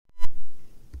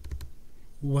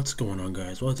What's going on,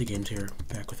 guys? Welty Games here,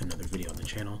 back with another video on the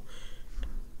channel.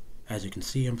 As you can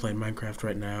see, I'm playing Minecraft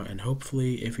right now, and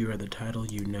hopefully if you read the title,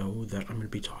 you know that I'm going to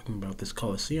be talking about this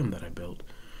Colosseum that I built.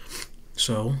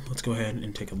 So, let's go ahead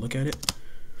and take a look at it.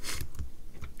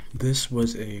 This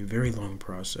was a very long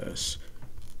process,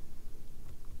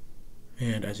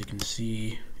 and as you can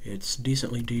see, it's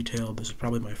decently detailed. This is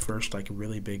probably my first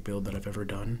really big build that I've ever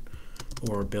done,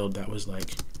 or a build that was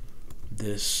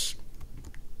this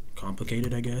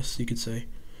complicated, I guess you could say.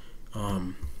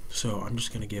 So I'm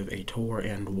just going to give a tour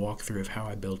and walkthrough of how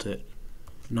I built it.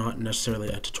 Not necessarily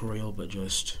a tutorial, but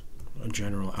just a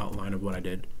general outline of what I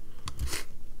did.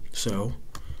 So,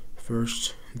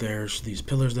 first, there's these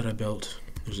pillars that I built.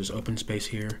 There's this open space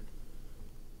here,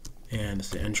 and it's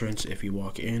the entrance. If you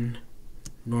walk in,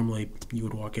 normally you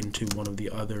would walk into one of the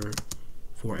other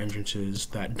 4 entrances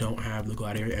that don't have the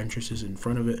gladiator entrances in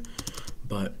front of it,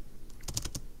 but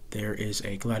there is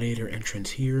a gladiator entrance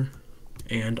here,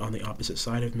 and on the opposite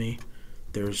side of me,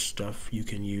 there's stuff you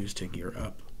can use to gear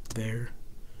up there.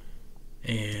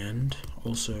 And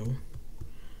also,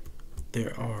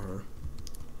 there are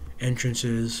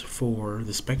entrances for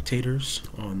the spectators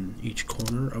on each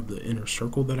corner of the inner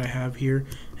circle that I have here,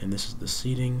 and this is the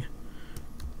seating.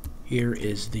 Here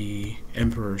is the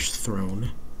Emperor's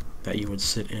throne that you would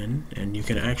sit in, and you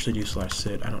can actually do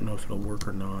 /sit. I don't know if it'll work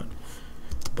or not,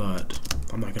 but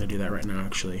I'm not going to do that right now,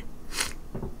 actually.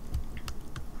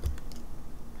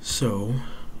 So,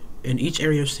 in each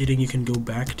area of seating, you can go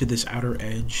back to this outer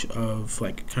edge of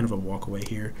kind of a walkway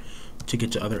here to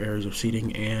get to other areas of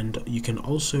seating, and you can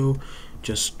also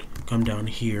just come down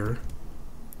here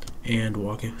and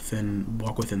walk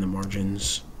within the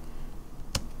margins.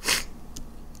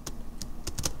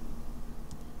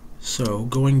 So,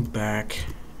 going back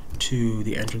to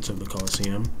the entrance of the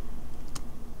Colosseum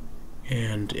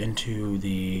and into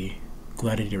the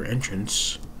gladiator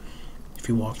entrance, if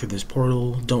you walk through this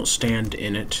portal, don't stand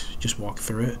in it, just walk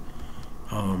through it.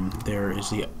 There is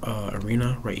the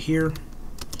arena right here,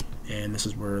 and this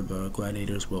is where the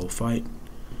gladiators will fight.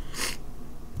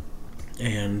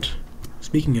 And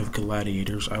speaking of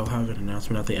gladiators, I'll have an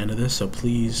announcement at the end of this, so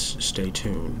please stay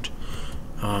tuned.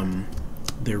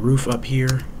 The roof up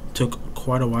here took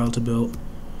quite a while to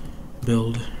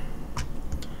build.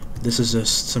 This is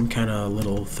just some kind of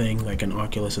little thing, like an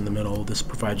oculus in the middle. This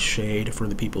provides shade for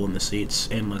the people in the seats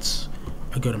and lets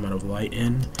a good amount of light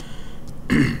in.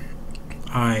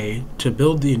 To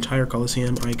build the entire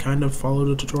Colosseum, I kind of followed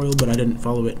a tutorial, but I didn't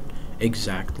follow it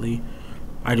exactly.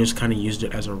 I just kind of used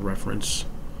it as a reference.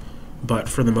 But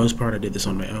for the most part, I did this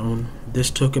on my own. This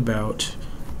took about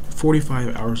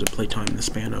 45 hours of playtime in the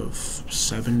span of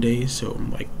 7 days, so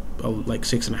like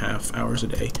 6.5 hours a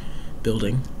day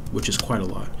building, which is quite a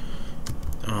lot.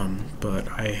 But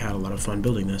I had a lot of fun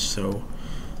building this, so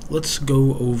let's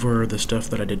go over the stuff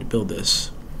that I did to build this.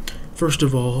 First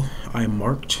of all, I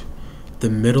marked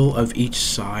the middle of each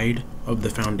side of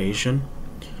the foundation,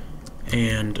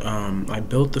 and I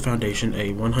built the foundation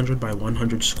a 100 by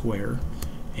 100 square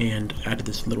and added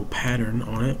this little pattern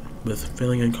on it with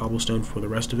filling in cobblestone for the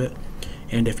rest of it.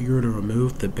 And if you were to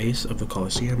remove the base of the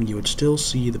Colosseum, you would still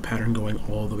see the pattern going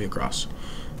all the way across.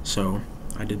 So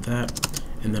I did that,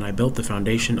 and then I built the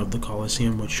foundation of the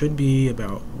Colosseum, which should be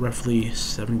about roughly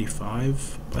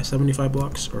 75 by 75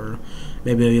 blocks, or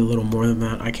maybe a little more than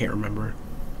that, I can't remember,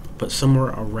 but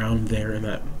somewhere around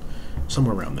there,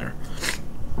 somewhere around there.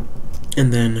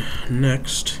 And then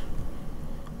next,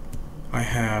 I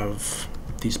have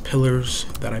these pillars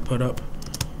that I put up,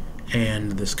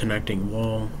 and this connecting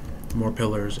wall, more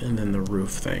pillars, and then the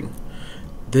roof thing.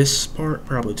 This part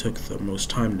probably took the most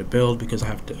time to build because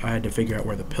I had to figure out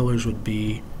where the pillars would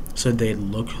be so they'd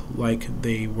look like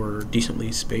they were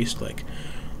decently spaced. Like,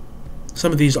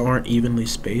 some of these aren't evenly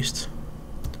spaced,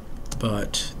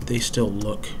 but they still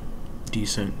look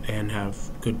decent and have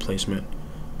good placement.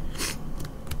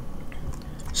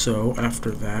 So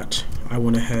after that, I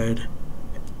went ahead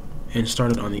and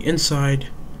started on the inside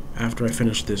after I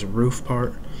finished this roof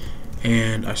part.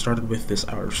 And I started with this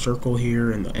outer circle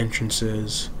here and the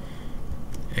entrances,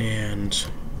 and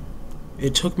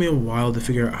it took me a while to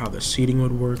figure out how the seating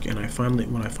would work, and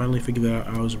when I finally figured it out,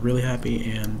 I was really happy,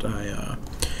 and I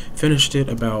finished it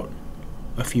about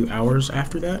a few hours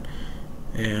after that.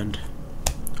 And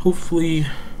hopefully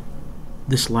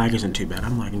this lag isn't too bad.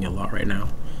 I'm lagging a lot right now.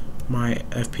 My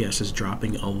FPS is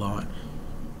dropping a lot,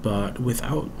 but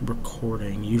without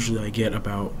recording, usually I get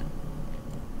about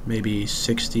maybe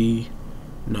 60,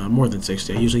 no, more than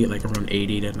 60. I usually get around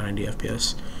 80 to 90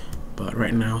 FPS, but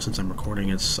right now, since I'm recording,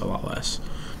 it's a lot less.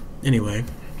 Anyway,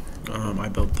 I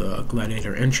built the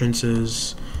gladiator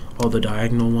entrances all the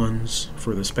diagonal ones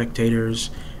for the spectators,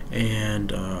 and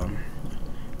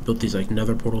built these like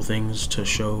nether portal things to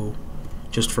show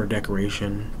just for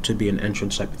decoration, to be an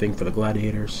entrance type of thing for the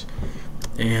gladiators.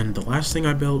 And the last thing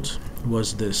I built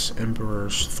was this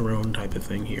Emperor's Throne type of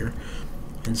thing here.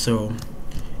 And so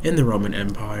in the Roman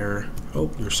Empire, oh,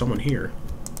 there's someone here.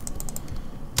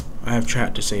 I have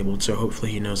chat disabled, so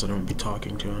hopefully he knows I don't be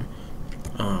talking to him.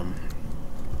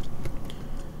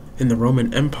 In the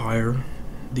Roman Empire,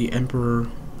 the emperor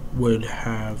would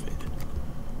have,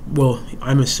 well,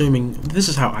 I'm assuming, this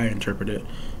is how I interpret it.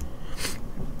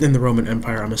 In the Roman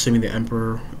Empire, I'm assuming the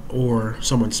emperor or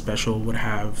someone special would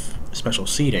have special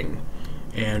seating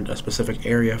and a specific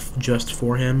area just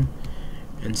for him.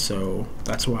 And so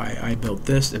that's why I built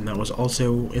this, and that was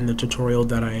also in the tutorial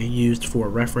that I used for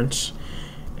reference.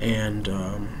 And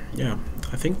yeah,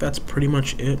 I think that's pretty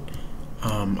much it.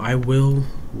 I will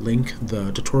link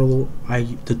the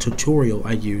tutorial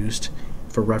I used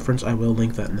for reference. I will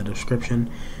link that in the description.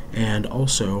 And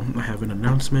also, I have an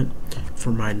announcement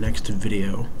for my next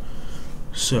video.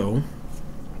 So,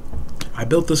 I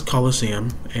built this Colosseum,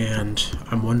 and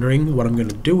I'm wondering what I'm going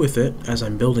to do with it as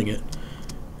I'm building it.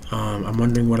 I'm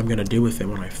wondering what I'm going to do with it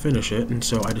when I finish it, and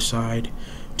so I decide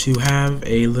to have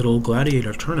a little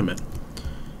gladiator tournament.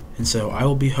 And so I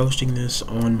will be hosting this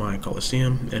on my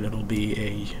Colosseum, and it'll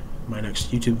be my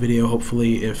next YouTube video,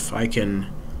 hopefully, if I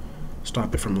can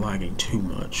stop it from lagging too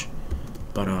much.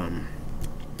 But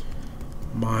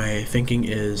my thinking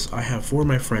is I have 4 of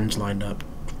my friends lined up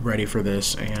ready for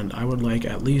this, and I would like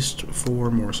at least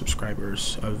 4 more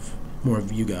subscribers, more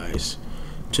of you guys,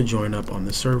 to join up on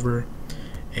the server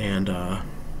and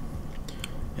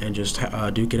just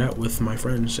duke it out with my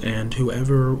friends. And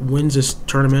whoever wins this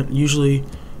tournament, usually,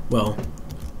 well,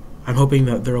 I'm hoping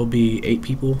that there'll be 8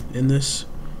 people in this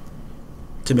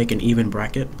to make an even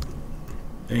bracket,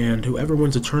 and whoever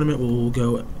wins the tournament will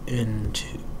go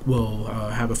into, will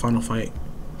have a final fight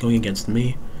going against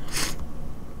me,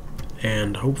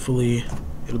 and hopefully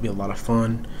it'll be a lot of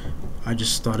fun. I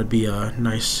just thought it'd be a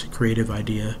nice creative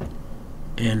idea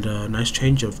and a nice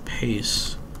change of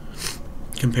pace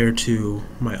compared to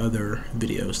my other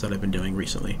videos that I've been doing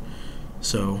recently.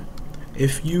 So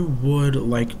if you would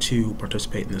like to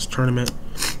participate in this tournament,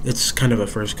 it's kind of a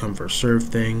first come first serve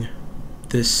thing.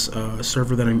 This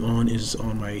server that I'm on is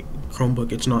on my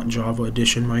Chromebook. It's not Java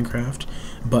Edition Minecraft,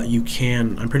 but you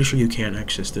can, I'm pretty sure you can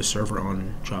access this server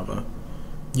on Java.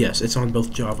 Yes, it's on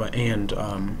both Java and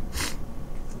on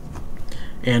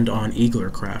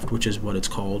Eaglercraft, which is what it's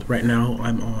called. Right now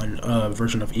I'm on a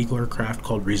version of Eaglercraft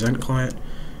called Resent Client,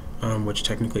 which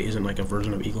technically isn't like a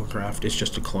version of Eaglecraft, it's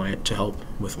just a client to help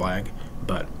with lag.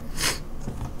 But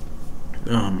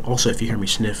also, if you hear me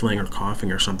sniffling or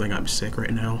coughing or something, I'm sick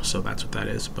right now, so that's what that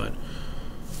is. But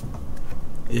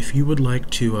if you would like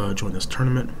to join this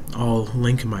tournament, I'll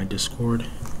link my Discord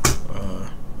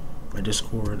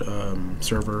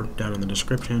server down in the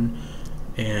description,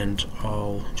 and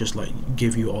I'll just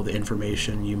give you all the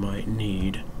information you might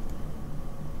need,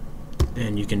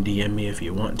 and you can DM me if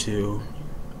you want to.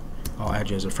 I'll add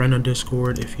you as a friend on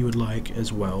Discord if you would like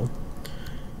as well,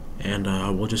 and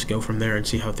we'll just go from there and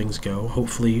see how things go.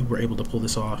 Hopefully we're able to pull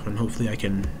this off, and hopefully I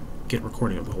can get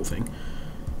recording of the whole thing.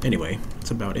 Anyway,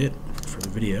 that's about it for the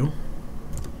video.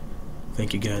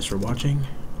 Thank you guys for watching.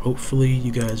 Hopefully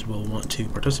you guys will want to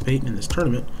participate in this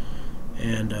tournament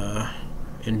and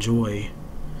enjoy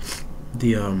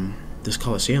the this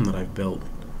Colosseum that I've built.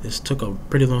 This took a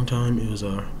pretty long time. It was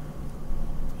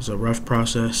a rough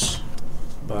process,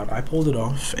 but I pulled it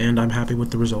off, and I'm happy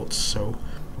with the results. So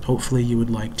hopefully you would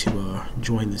like to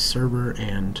join this server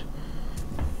and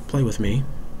play with me,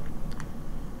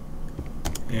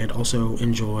 and also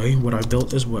enjoy what I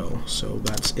built as well. So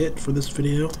that's it for this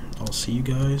video. I'll see you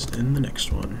guys in the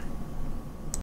next one.